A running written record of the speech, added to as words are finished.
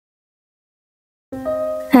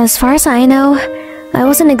As far as I know, I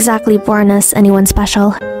wasn't exactly born as anyone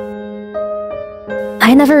special.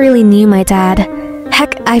 I never really knew my dad.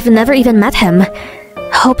 Heck, I've never even met him.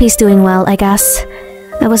 Hope he's doing well, I guess.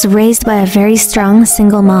 I was raised by a very strong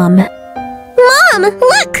single mom. Mom,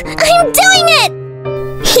 look! I'm doing it!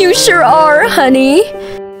 You sure are, honey.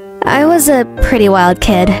 I was a pretty wild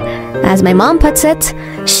kid. As my mom puts it,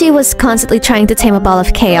 she was constantly trying to tame a ball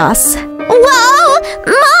of chaos. Whoa!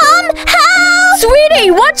 Mom, help! Sweetie,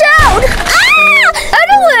 watch out! Ah!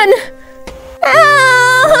 Adeline!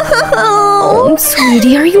 Oh,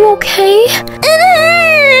 sweetie, are you okay? It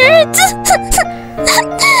hurts!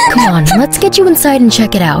 Come on, let's get you inside and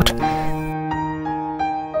check it out.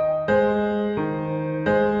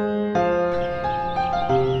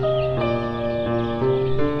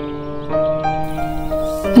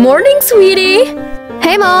 Morning, sweetie!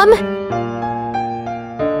 Hey, Mom!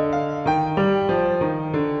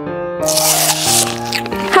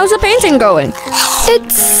 How's the painting going?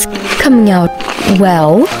 It's coming out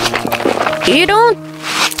well. You don't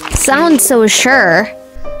sound so sure.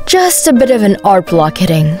 Just a bit of an art block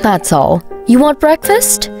hitting, that's all. You want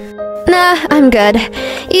breakfast? Nah, I'm good.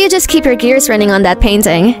 You just keep your gears running on that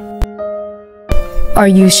painting. Are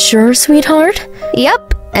you sure, sweetheart?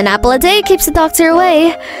 Yep, an apple a day keeps the doctor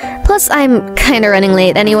away. Plus, I'm kinda running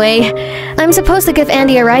late anyway. I'm supposed to give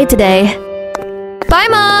Andy a ride today. Bye,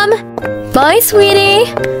 Mom! Bye, sweetie!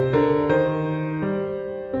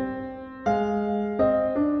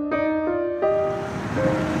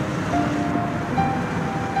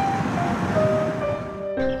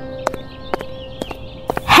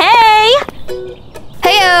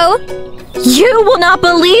 You will not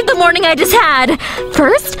believe the morning I just had!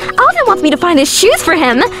 First, Alden wants me to find his shoes for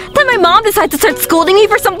him. Then my mom decides to start scolding me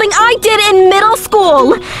for something I did in middle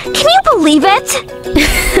school. Can you believe it?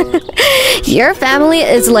 Your family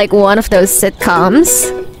is like one of those sitcoms.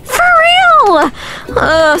 For real!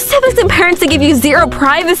 Siblings and parents that give you zero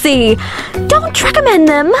privacy. Don't recommend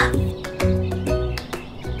them.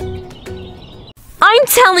 I'm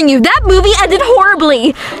telling you, that movie ended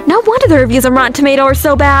horribly. No wonder the reviews on Rotten Tomato are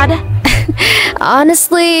so bad.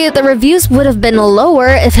 Honestly, the reviews would have been lower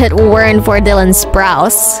if it weren't for Dylan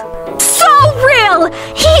Sprouse. So real!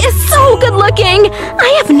 He is so good looking!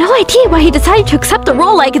 I have no idea why he decided to accept a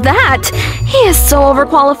role like that. He is so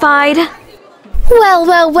overqualified.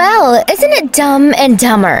 Well, isn't it Dumb and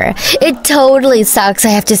Dumber? It totally sucks I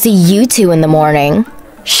have to see you two in the morning.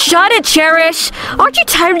 Shut it, Cherish! Aren't you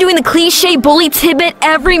tired of doing the cliche bully tidbit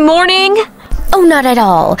every morning? Oh, not at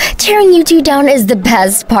all. Tearing you two down is the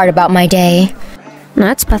best part about my day.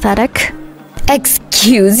 That's pathetic.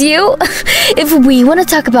 Excuse you? If we want to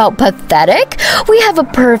talk about pathetic, we have a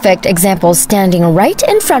perfect example standing right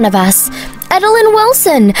in front of us. Adeline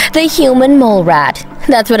Wilson, the human mole rat.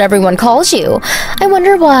 That's what everyone calls you. I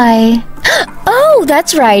wonder why. Oh,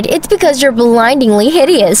 that's right. It's because you're blindingly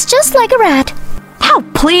hideous, just like a rat. Oh,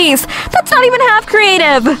 please! That's not even half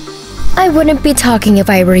creative! I wouldn't be talking if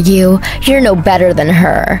I were you. You're no better than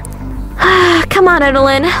her. Come on,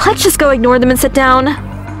 Adeline. Let's just go ignore them and sit down.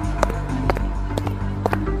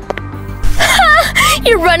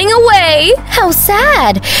 You're running away! How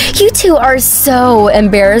sad! You two are so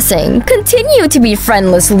embarrassing. Continue to be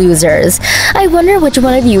friendless losers. I wonder which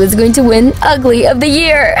one of you is going to win Ugly of the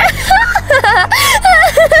Year.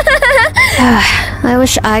 I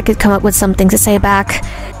wish I could come up with something to say back.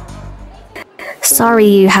 Sorry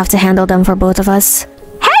you have to handle them for both of us.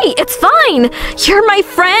 Hey, it's fine! You're my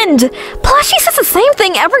friend! Plus, she says the same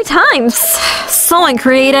thing every time. So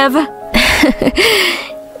uncreative.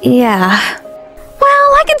 Yeah.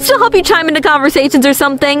 Well, I can still help you chime into conversations or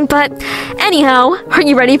something, but anyhow, are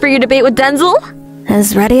you ready for your debate with Denzel?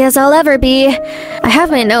 As ready as I'll ever be. I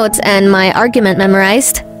have my notes and my argument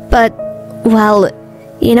memorized, but, well,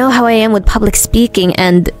 you know how I am with public speaking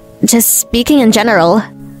and just speaking in general.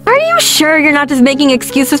 Are you sure you're not just making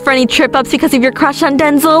excuses for any trip-ups because of your crush on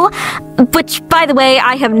Denzel? Which, by the way,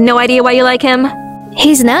 I have no idea why you like him.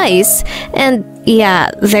 He's nice, and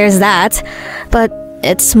yeah, there's that, but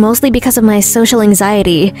it's mostly because of my social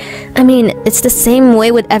anxiety. I mean, it's the same way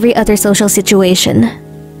with every other social situation.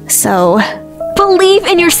 So... Believe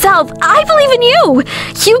in yourself! I believe in you!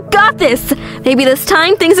 You got this! Maybe this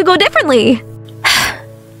time things will go differently.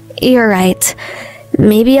 You're right.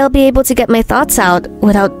 Maybe I'll be able to get my thoughts out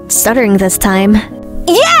without stuttering this time.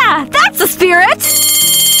 Yeah! That's the spirit!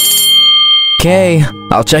 Okay,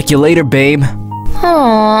 I'll check you later, babe.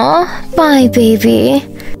 Aww, bye, baby.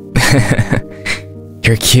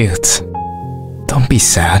 You're cute. Don't be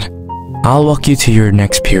sad. I'll walk you to your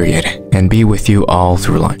next period and be with you all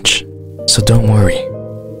through lunch. So don't worry.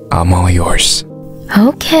 I'm all yours.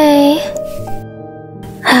 Okay.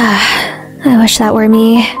 I wish that were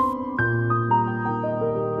me.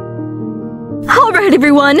 Alright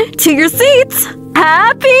everyone, to your seats!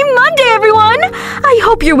 Happy Monday everyone! I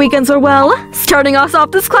hope your weekends are well. Starting us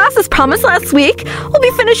off this class as promised last week, we'll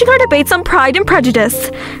be finishing our debates on Pride and Prejudice.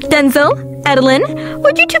 Denzel, Adeline,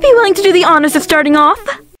 would you two be willing to do the honors of starting off?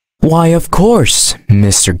 Why, of course,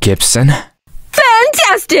 Mr. Gibson.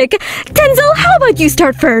 Fantastic! Denzel, how about you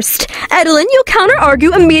start first? Adeline, you'll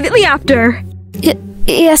counter-argue immediately after.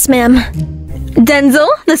 Yes, ma'am. Denzel,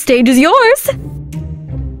 the stage is yours.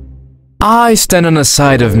 I stand on the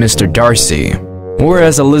side of Mr. Darcy,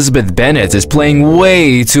 whereas Elizabeth Bennet is playing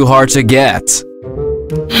way too hard to get.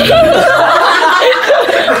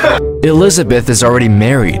 Elizabeth is already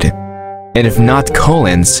married, and if not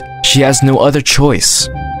Colin's, she has no other choice.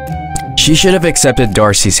 She should have accepted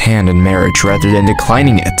Darcy's hand in marriage rather than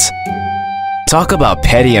declining it. Talk about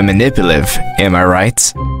petty and manipulative, am I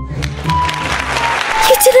right?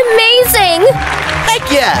 You did amazing!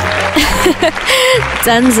 Heck yeah!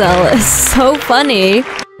 Denzel is so funny.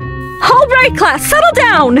 Alright class, settle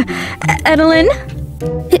down! Adeline?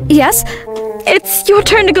 Yes? It's your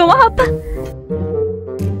turn to go up.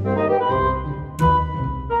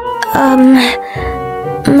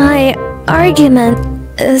 My argument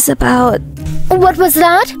is about... What was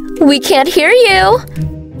that? We can't hear you.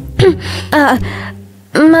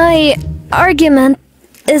 My argument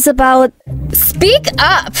is about... Speak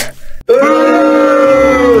up!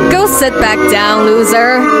 Go sit back down,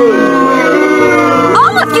 loser.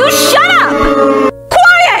 All of you, shut up!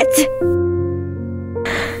 Quiet!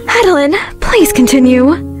 Adeline, please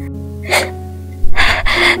continue.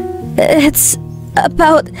 It's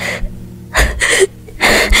about...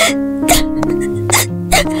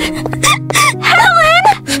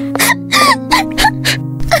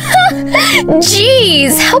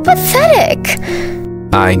 Jeez, how pathetic!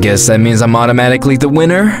 I guess that means I'm automatically the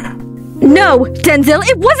winner? No, Denzel,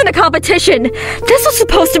 it wasn't a competition! This was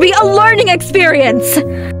supposed to be a learning experience!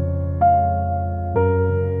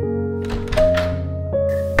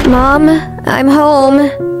 Mom, I'm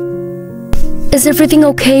home. Is everything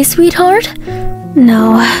okay, sweetheart?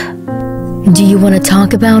 No. Do you want to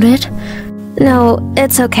talk about it? No,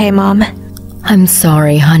 it's okay, Mom. I'm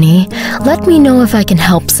sorry, honey. Let me know if I can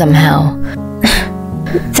help somehow.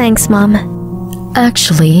 Thanks, Mom.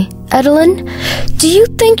 Actually, Adeline, do you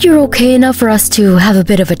think you're okay enough for us to have a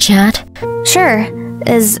bit of a chat? Sure.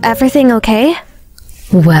 Is everything okay?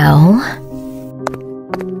 Well...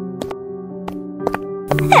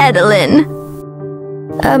 Adeline.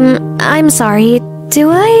 I'm sorry. Do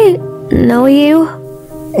I know you?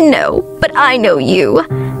 No, but I know you.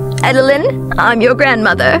 Adeline, I'm your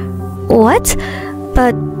grandmother. What?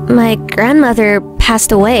 But my grandmother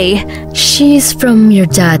passed away. She's from your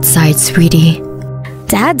dad's side, sweetie.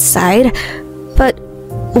 Dad's side? But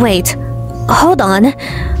wait, hold on.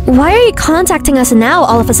 Why are you contacting us now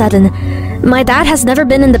all of a sudden? My dad has never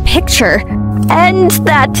been in the picture. And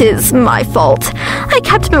that is my fault. I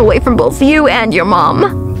kept him away from both you and your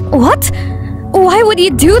mom. What? Why would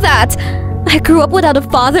you do that? I grew up without a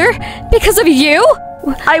father because of you?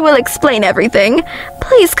 I will explain everything.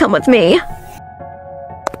 Please come with me.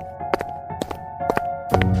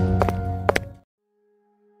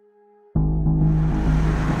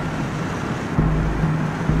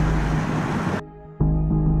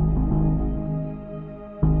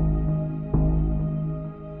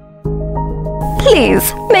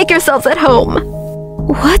 Please, make yourselves at home.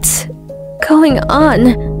 What's going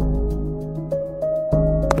on?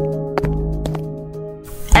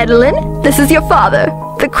 Adeline, this is your father,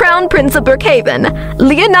 the Crown Prince of Brookhaven,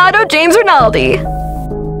 Leonardo James Rinaldi.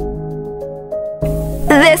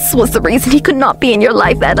 This was the reason he could not be in your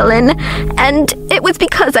life, Adeline, and it was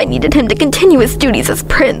because I needed him to continue his duties as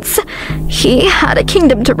prince. He had a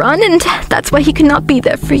kingdom to run, and that's why he could not be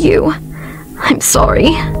there for you. I'm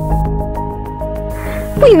sorry.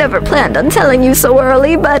 We never planned on telling you so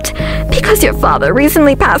early, but because your father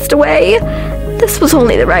recently passed away, this was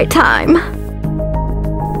only the right time.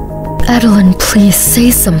 Adeline, please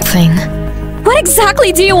say something. What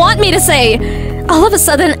exactly do you want me to say? All of a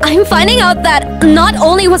sudden, I'm finding out that not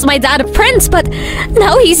only was my dad a prince, but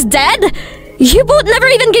now he's dead? You both never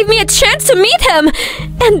even gave me a chance to meet him!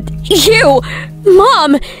 And you,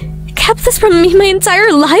 Mom, kept this from me my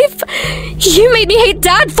entire life? You made me hate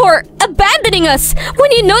Dad for abandoning us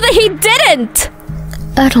when you know that he didn't!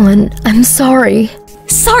 Adeline, I'm sorry.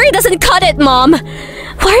 Sorry doesn't cut it, Mom!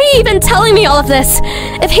 Why are you even telling me all of this?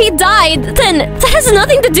 If he died, then that has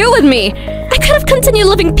nothing to do with me. I could have continued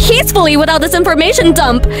living peacefully without this information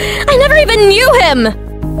dump. I never even knew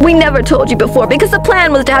him. We never told you before because the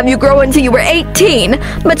plan was to have you grow until you were 18,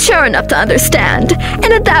 mature enough to understand. And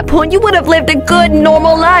at that point, you would have lived a good,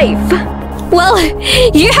 normal life. Well,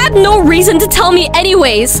 you had no reason to tell me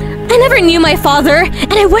anyways. I never knew my father,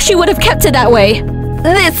 and I wish you would have kept it that way.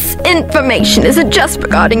 This information isn't just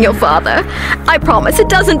regarding your father. I promise it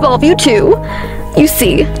does involve you too. You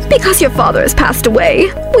see, because your father has passed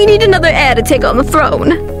away, we need another heir to take on the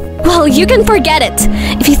throne. Well, you can forget it,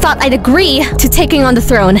 if you thought I'd agree to taking on the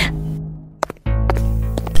throne.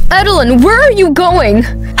 Adeline, where are you going?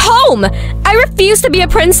 Home! I refuse to be a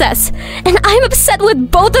princess, and I'm upset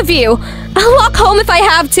with both of you. I'll walk home if I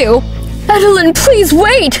have to. Adeline, please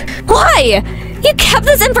wait! Why? You kept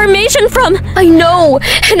this information from— I know,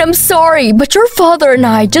 and I'm sorry, but your father and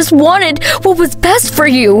I just wanted what was best for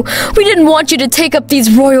you. We didn't want you to take up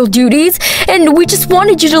these royal duties, and we just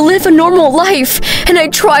wanted you to live a normal life, and I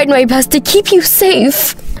tried my best to keep you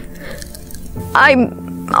safe. I'm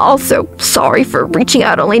also sorry for reaching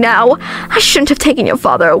out only now. I shouldn't have taken your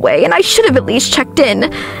father away, and I should have at least checked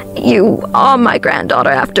in. You are my granddaughter,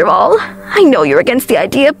 after all. I know you're against the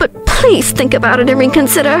idea, but please think about it and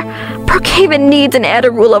reconsider. Brookhaven needs an heir to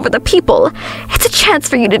rule over the people. It's a chance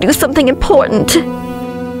for you to do something important.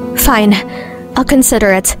 Fine, I'll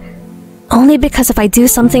consider it. Only because if I do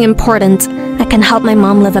something important, I can help my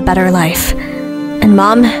mom live a better life. And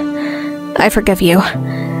Mom, I forgive you.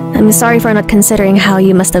 I'm sorry for not considering how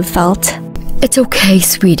you must have felt. It's okay,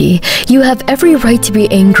 sweetie. You have every right to be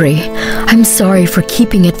angry. I'm sorry for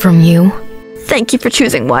keeping it from you. Thank you for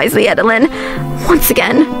choosing wisely, Adeline. Once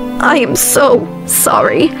again, I am so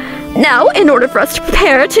sorry. Now, in order for us to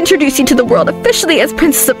prepare to introduce you to the world officially as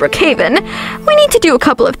Princess of Brookhaven, we need to do a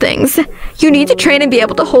couple of things. You need to train and be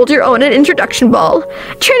able to hold your own at introduction ball.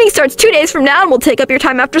 Training starts 2 days from now and will take up your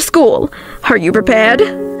time after school. Are you prepared?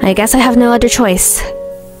 I guess I have no other choice.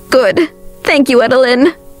 Good. Thank you,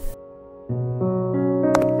 Adeline.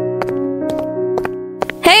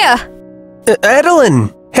 Hey!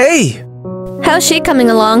 Adeline! Hey! How's she coming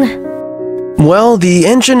along? Well, the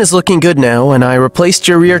engine is looking good now, and I replaced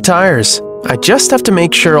your rear tires. I just have to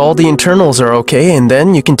make sure all the internals are okay, and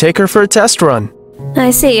then you can take her for a test run.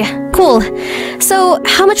 I see. Cool. So,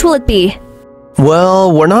 how much will it be?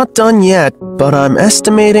 Well, we're not done yet, but I'm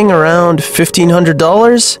estimating around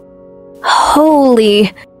 $1,500.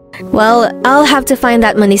 Holy. Well, I'll have to find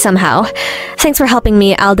that money somehow. Thanks for helping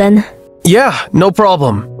me, Alden. Yeah, no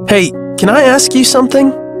problem. Hey, can I ask you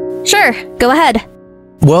something? Sure, go ahead.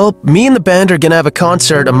 Well, me and the band are gonna have a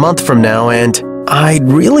concert a month from now, and I'd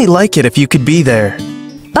really like it if you could be there.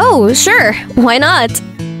 Oh, sure. Why not?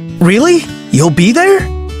 Really? You'll be there?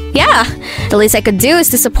 Yeah. The least I could do is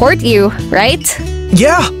to support you, right?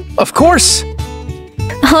 Yeah, of course.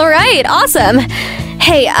 Alright, awesome.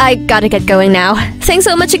 Hey, I gotta get going now. Thanks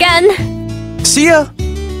so much again. See ya!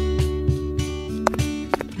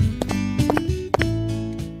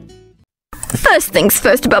 First things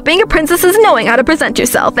first about being a princess is knowing how to present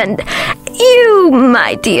yourself, and you,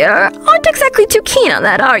 my dear, aren't exactly too keen on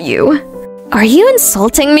that, are you? Are you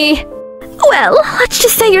insulting me? Well, let's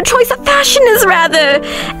just say your choice of fashion is rather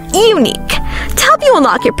unique. To help you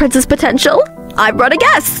unlock your princess potential, I brought a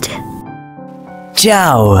guest.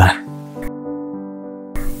 Ciao.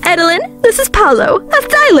 Adeline, this is Paolo, a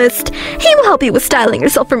stylist. He will help you with styling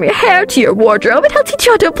yourself from your hair to your wardrobe, and he'll teach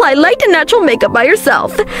you how to apply light and natural makeup by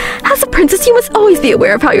yourself. As a princess, you must always be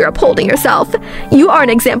aware of how you're upholding yourself. You are an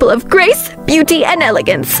example of grace, beauty, and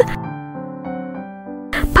elegance.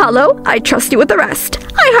 Paolo, I trust you with the rest.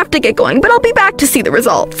 I have to get going, but I'll be back to see the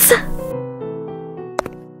results.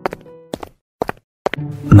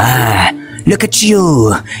 Ma, look at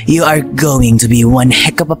you. You are going to be one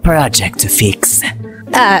heck of a project to fix.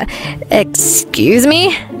 Excuse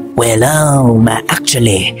me? Well,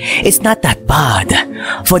 actually, it's not that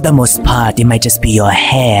bad. For the most part, it might just be your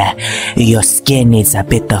hair. Your skin needs a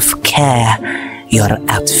bit of care. Your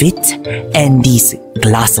outfit, and these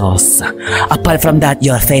glasses. Apart from that,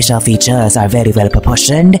 your facial features are very well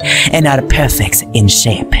proportioned and are perfect in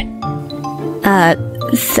shape.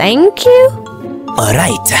 Thank you?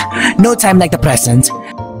 Alright, no time like the present.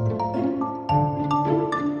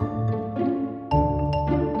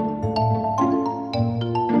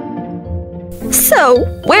 So,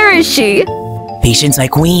 where is she? Patience, my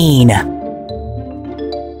queen.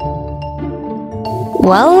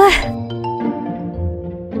 Well,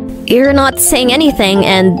 you're not saying anything,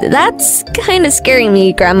 and that's kind of scaring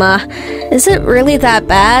me, Grandma. Is it really that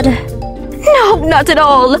bad? No, not at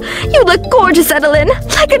all. You look gorgeous, Adeline,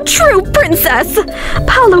 like a true princess.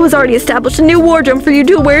 Paolo has already established a new wardrobe for you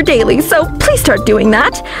to wear daily, so please start doing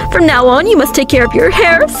that. From now on, you must take care of your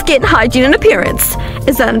hair, skin, hygiene, and appearance.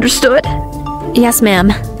 Is that understood? Yes,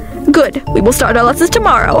 ma'am. Good. We will start our lessons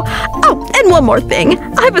tomorrow. Oh, and one more thing.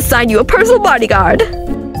 I've assigned you a personal bodyguard.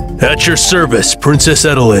 At your service, Princess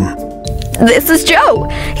Edelin. This is Joe.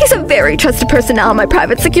 He's a very trusted personnel on my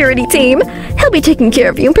private security team. He'll be taking care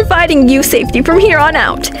of you and providing you safety from here on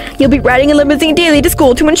out. You'll be riding a limousine daily to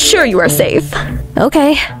school to ensure you are safe.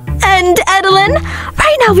 Okay. And Edelin,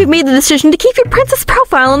 right now we've made the decision to keep your princess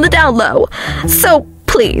profile on the down low. So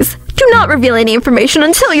please, do not reveal any information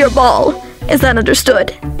until your ball. Is that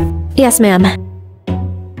understood? Yes, ma'am.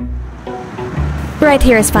 Right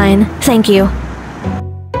here is fine. Thank you.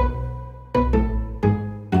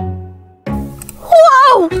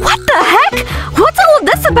 Whoa! What the heck? What's all of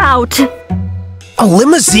this about? A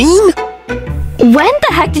limousine? When the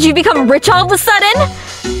heck did you become rich all of a sudden?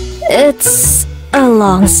 It's a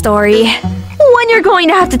long story. When you're going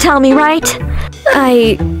to have to tell me, right?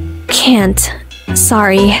 I can't.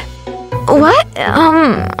 Sorry. What?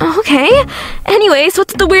 Okay. Anyways,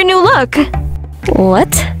 what's the weird new look?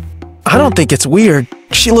 What? I don't think it's weird.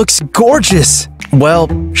 She looks gorgeous. Well,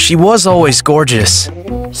 she was always gorgeous.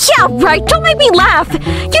 Yeah, right. Don't make me laugh.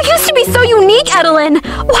 You used to be so unique, Edelin.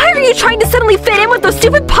 Why are you trying to suddenly fit in with those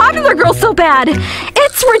stupid popular girls so bad?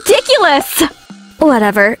 It's ridiculous.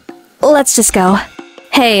 Whatever. Let's just go.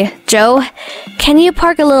 Hey, Joe, can you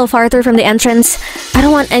park a little farther from the entrance? I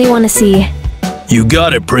don't want anyone to see. You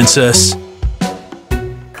got it, Princess.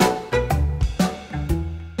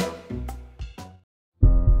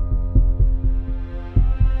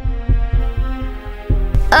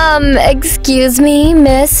 Excuse me,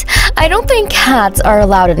 miss. I don't think cats are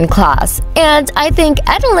allowed in class, and I think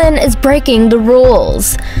Edelin is breaking the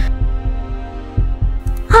rules.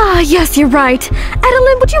 Ah, yes, you're right.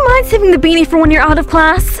 Edelin, would you mind saving the beanie for when you're out of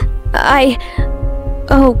class?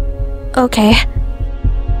 Oh, okay.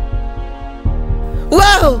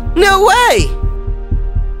 Whoa! No way!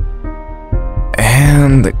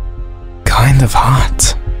 And kind of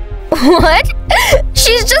hot. What?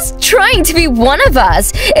 She's just trying to be one of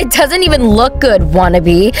us. It doesn't even look good,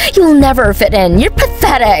 wannabe. You'll never fit in. You're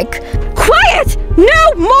pathetic. Quiet!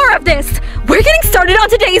 No more of this! We're getting started on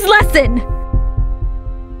today's lesson!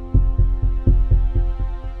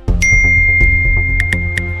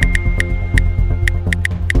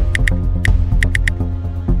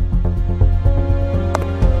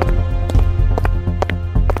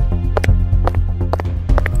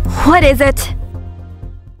 What is it?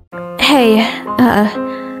 Hey,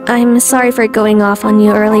 I'm sorry for going off on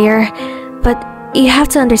you earlier, but you have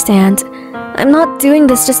to understand, I'm not doing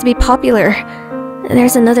this just to be popular.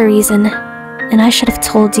 There's another reason, and I should have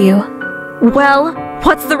told you. Well,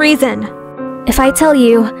 what's the reason? If I tell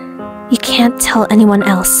you, you can't tell anyone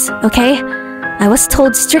else, okay? I was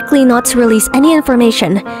told strictly not to release any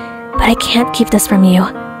information, but I can't keep this from you.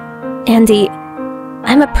 Andy,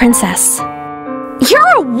 I'm a princess.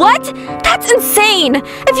 You're a what? That's insane!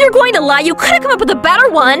 If you're going to lie, you could have come up with a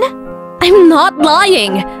better one! I'm not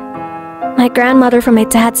lying! My grandmother from my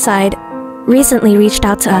dad's side recently reached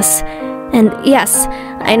out to us. And yes,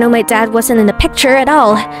 I know my dad wasn't in the picture at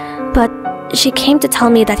all, but she came to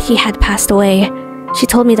tell me that he had passed away. She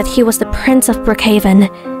told me that he was the Prince of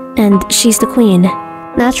Brookhaven, and she's the queen.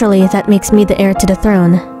 Naturally, that makes me the heir to the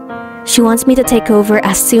throne. She wants me to take over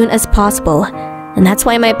as soon as possible, and that's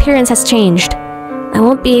why my appearance has changed. I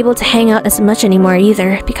won't be able to hang out as much anymore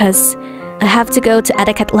either, because I have to go to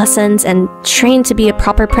etiquette lessons and train to be a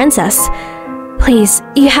proper princess. Please,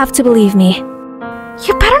 you have to believe me.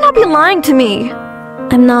 You better not be lying to me.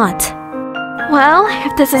 I'm not. Well,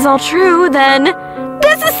 if this is all true, then...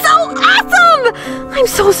 This is so awesome! I'm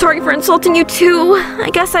so sorry for insulting you too. I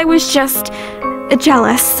guess I was just...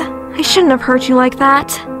 jealous. I shouldn't have hurt you like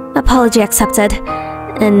that. Apology accepted.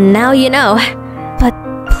 And now you know. But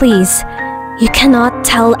please... you cannot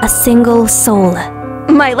tell a single soul.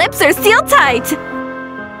 My lips are sealed tight!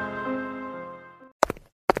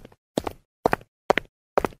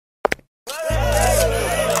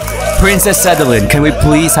 Princess Edelin, can we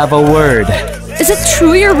please have a word? Is it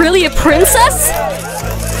true you're really a princess?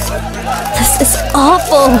 This is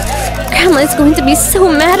awful. Grandma is going to be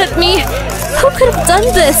so mad at me. Who could have done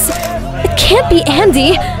this? It can't be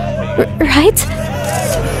Andy, right?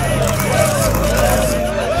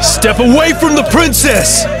 Step away from the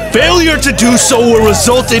princess! Failure to do so will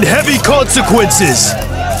result in heavy consequences!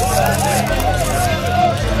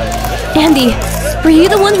 Andy, were you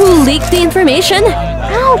the one who leaked the information?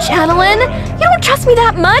 Ouch, Adeline! You don't trust me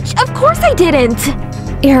that much? Of course I didn't!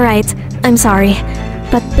 You're right. I'm sorry.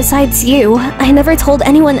 But besides you, I never told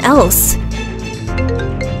anyone else.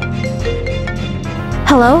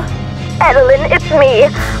 Hello? Adeline, it's me.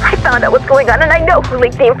 I found out what's going on and I know who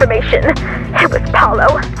leaked the information. It was Paulo.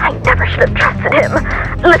 I never should have trusted him.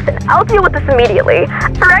 Listen, I'll deal with this immediately.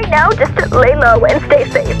 For right now, just lay low and stay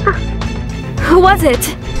safe. Who was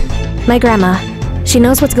it? My grandma. She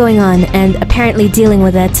knows what's going on and apparently dealing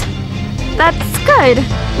with it. That's good,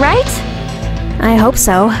 right? I hope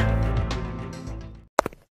so.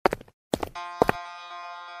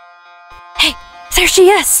 Hey, there she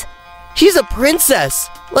is! She's a princess!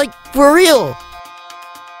 Like, for real!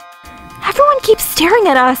 Everyone keeps staring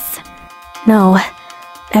at us. No,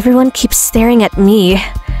 everyone keeps staring at me.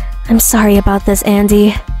 I'm sorry about this,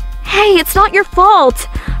 Andy. Hey, it's not your fault.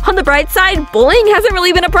 On the bright side, bullying hasn't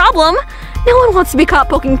really been a problem. No one wants to be caught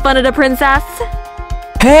poking fun at a princess.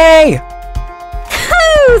 Hey!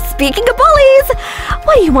 Speaking of bullies,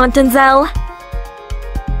 what do you want, Denzel?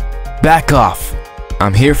 Back off.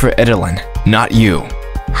 I'm here for Adeline, not you.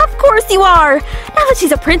 Of course you are. Now that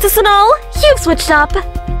she's a princess and all, you've switched up.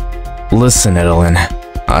 Listen, Adeline.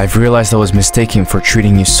 I've realized I was mistaken for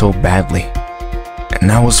treating you so badly.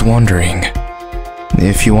 And I was wondering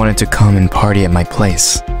if you wanted to come and party at my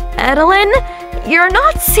place. Adeline, you're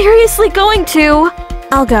not seriously going to.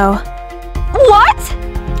 I'll go.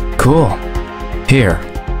 What? Cool. Here,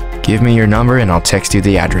 give me your number and I'll text you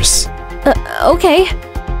the address. Okay.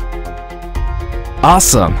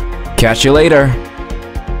 Awesome. Catch you later.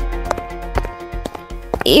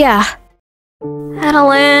 Yeah.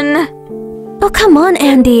 Adeline. Oh, come on,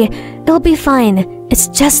 Andy. It'll be fine. It's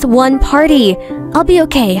just one party. I'll be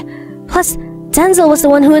okay. Plus, Denzel was the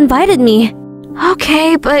one who invited me.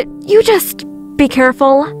 Okay, but you just be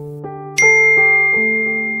careful.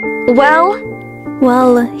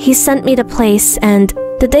 Well, he sent me the place and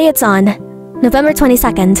the day it's on. November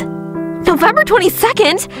 22nd. November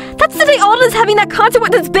 22nd? That's the day Alden's having that concert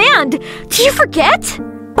with his band. Did you forget?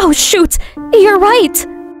 Oh, shoot. You're right.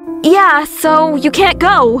 Yeah, so you can't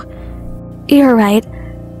go. You're right.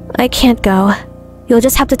 I can't go. You'll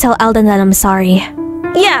just have to tell Alden that I'm sorry.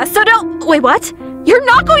 Yeah, so don't... Wait, what? You're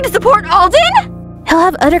not going to support Alden? He'll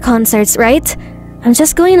have other concerts, right? I'm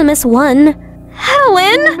just going to miss one.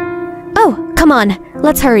 Adeline? Oh, come on.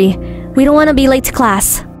 Let's hurry. We don't want to be late to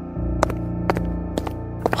class.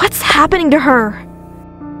 What's happening to her?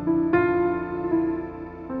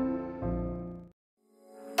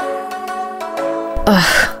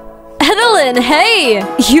 Adeline, hey!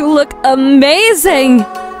 You look amazing!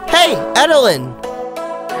 Hey, Adeline!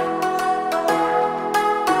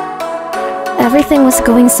 Everything was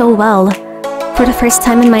going so well. For the first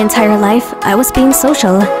time in my entire life, I was being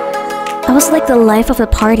social. I was like the life of the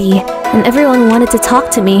party, and everyone wanted to talk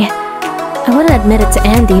to me. I wouldn't admit it to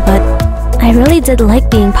Andy, but I really did like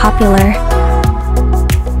being popular.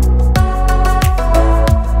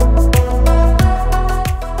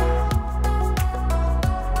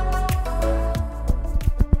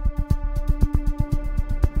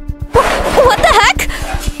 What the heck?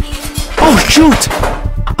 Oh, shoot!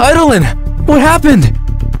 Adeline! What happened?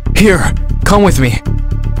 Here, come with me.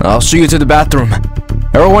 I'll show you to the bathroom.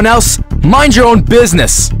 Everyone else, mind your own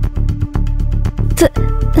business!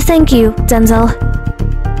 Thank you, Denzel.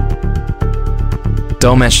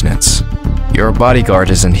 Don't mention it. Your bodyguard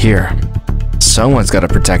isn't here. Someone's gotta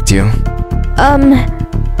protect you.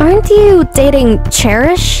 Aren't you dating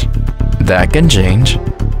Cherish? That can change.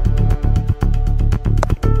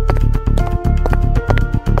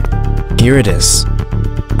 Here it is.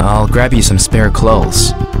 I'll grab you some spare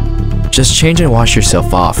clothes. Just change and wash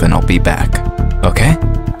yourself off and I'll be back. Okay?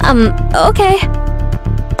 Okay.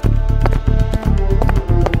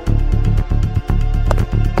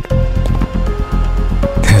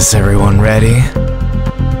 Is everyone ready?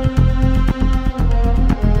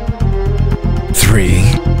 3,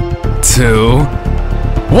 2,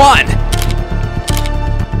 1!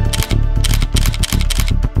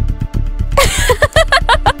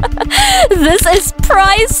 This is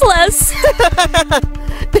priceless!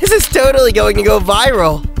 This is totally going to go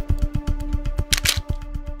viral.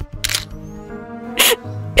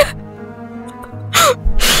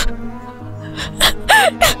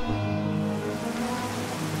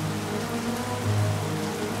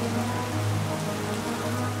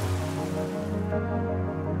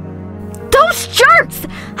 Those jerks!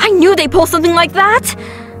 I knew they'd pull something like that!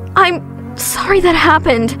 I'm sorry that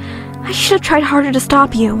happened. I should have tried harder to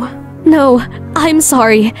stop you. No, I'm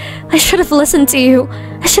sorry. I should have listened to you.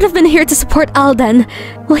 I should have been here to support Alden.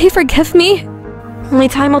 Will he forgive me? Only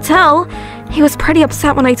time will tell. He was pretty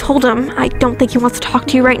upset when I told him. I don't think he wants to talk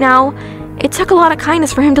to you right now. It took a lot of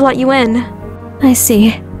kindness for him to let you in. I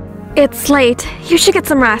see. It's late. You should get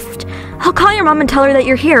some rest. I'll call your mom and tell her that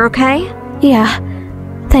you're here, okay? Yeah.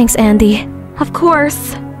 Thanks, Andy. Of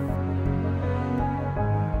course.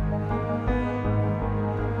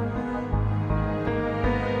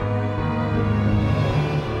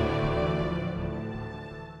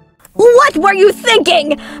 were you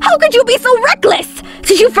thinking? How could you be so reckless?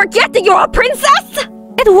 Did you forget that you're a princess?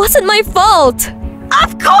 It wasn't my fault!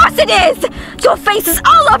 Of course it is! Your face is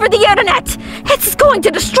all over the internet! It's going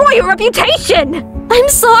to destroy your reputation! I'm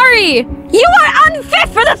sorry! You are unfit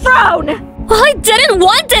for the throne! Well, I didn't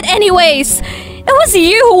want it anyways! It was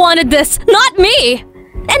you who wanted this, not me!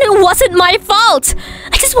 And it wasn't my fault!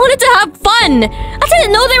 I just wanted to have fun! I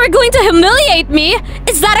didn't know they were going to humiliate me!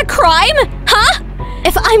 Is that a crime? Huh?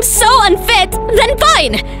 If I'm so unfit, then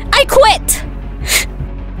fine! I quit!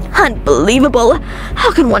 Unbelievable!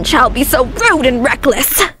 How can one child be so rude and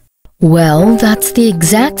reckless? Well, that's the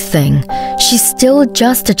exact thing. She's still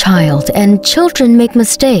just a child, and children make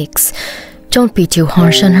mistakes. Don't be too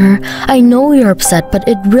harsh on her. I know you're upset, but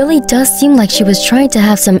it really does seem like she was trying to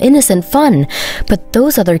have some innocent fun. But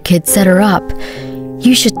those other kids set her up.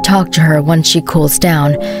 You should talk to her once she cools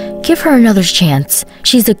down. Give her another chance.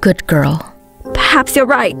 She's a good girl. Perhaps you're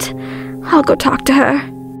right. I'll go talk to her.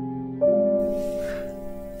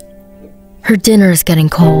 Her dinner's getting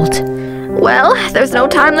cold. Well, there's no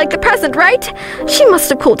time like the present, right? She must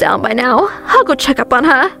have cooled down by now. I'll go check up on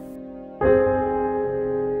her.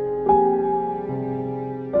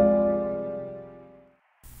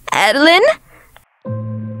 Adeline?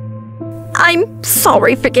 I'm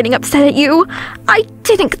sorry for getting upset at you. I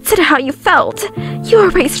didn't consider how you felt. You were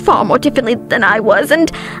raised far more differently than I was,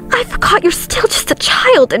 and I forgot you're still just a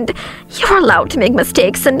child, and you're allowed to make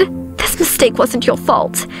mistakes, and this mistake wasn't your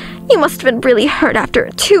fault. You must have been really hurt after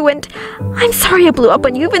it too, and I'm sorry I blew up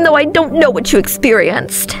on you even though I don't know what you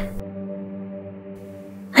experienced.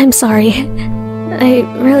 I'm sorry. I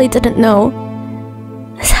really didn't know.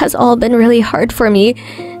 This has all been really hard for me,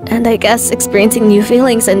 and I guess experiencing new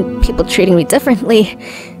feelings and people treating me differently.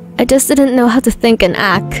 I just didn't know how to think and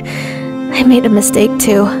act. I made a mistake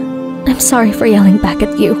too. I'm sorry for yelling back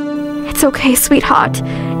at you. It's okay, sweetheart.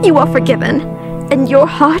 You are forgiven. In your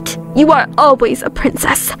heart, you are always a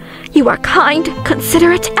princess. You are kind,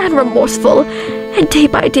 considerate, and remorseful. And day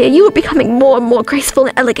by day, you are becoming more and more graceful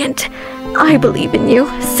and elegant. I believe in you,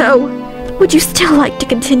 so would you still like to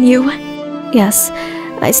continue? Yes,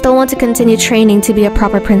 I still want to continue training to be a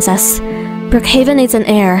proper princess. Brookhaven needs an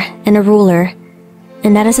heir and a ruler,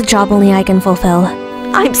 and that is a job only I can fulfill.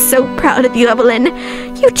 I'm so proud of you, Evelyn.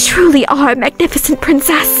 You truly are a magnificent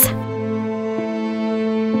princess.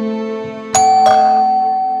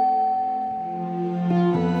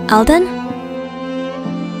 Alden?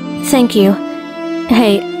 Thank you.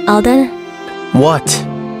 Hey, Alden? What?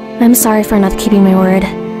 I'm sorry for not keeping my word.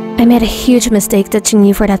 I made a huge mistake ditching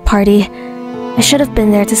you for that party. I should have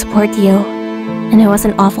been there to support you. And I was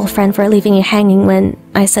an awful friend for leaving you hanging when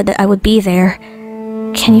I said that I would be there.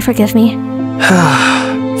 Can you forgive me?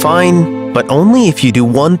 Fine, but only if you do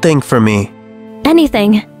one thing for me.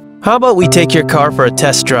 Anything. How about we take your car for a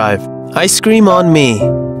test drive? Ice cream on me.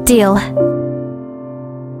 Deal.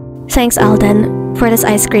 Thanks, Alden, for this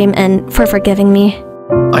ice cream and for forgiving me.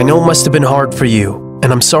 I know it must have been hard for you,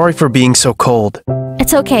 and I'm sorry for being so cold.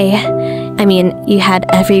 It's okay. I mean, you had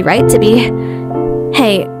every right to be.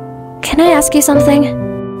 Hey, can I ask you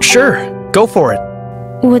something? Sure, go for it.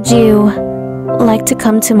 Would you like to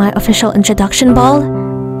come to my official introduction ball?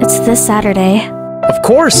 It's this Saturday. Of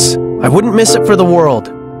course! I wouldn't miss it for the world.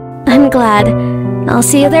 I'm glad. I'll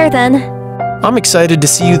see you there then. I'm excited to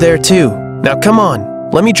see you there too. Now come on.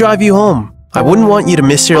 Let me drive you home. I wouldn't want you to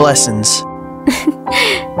miss your lessons.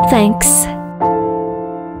 Thanks.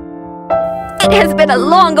 It has been a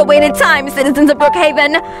long-awaited time, citizens of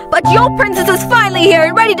Brookhaven, but your princess is finally here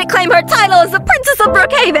and ready to claim her title as the Princess of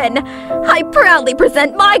Brookhaven. I proudly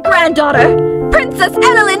present my granddaughter, Princess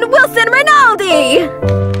Adeline Wilson Rinaldi!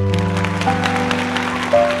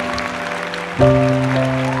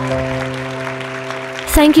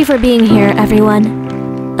 Thank you for being here, everyone.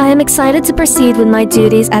 I am excited to proceed with my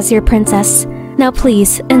duties as your princess. Now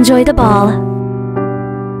please, enjoy the ball.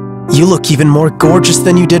 You look even more gorgeous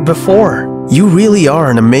than you did before. You really are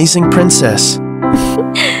an amazing princess.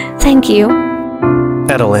 Thank you.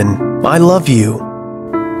 Adeline, I love you.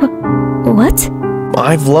 What?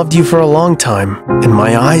 I've loved you for a long time, and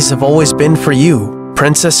my eyes have always been for you.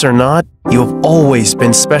 Princess or not, you have always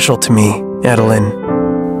been special to me, Adeline.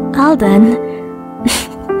 Alden.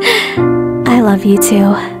 I love you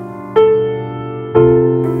too.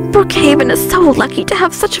 Brookhaven is so lucky to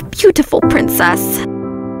have such a beautiful princess.